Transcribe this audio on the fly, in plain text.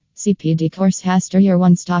CPD Course Haster, your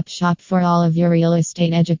one-stop shop for all of your real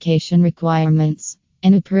estate education requirements.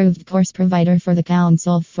 An approved course provider for the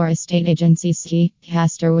Council for Estate Agencies,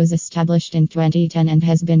 Haster was established in 2010 and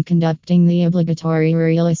has been conducting the obligatory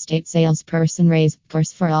Real Estate Salesperson RAISE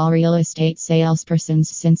course for all real estate salespersons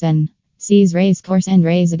since then. CPD's RAISE course and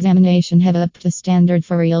RAISE examination have upped the standard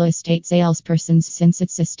for real estate salespersons since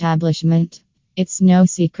its establishment. It's no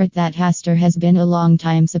secret that Haster has been a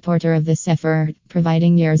long-time supporter of this effort,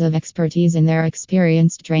 providing years of expertise in their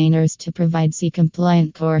experienced trainers to provide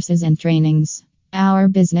C-compliant courses and trainings. Our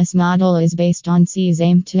business model is based on CPD's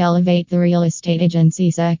aim to elevate the real estate agency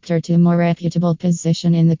sector to a more reputable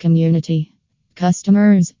position in the community.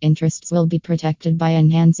 Customers' interests will be protected by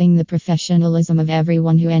enhancing the professionalism of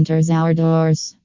everyone who enters our doors.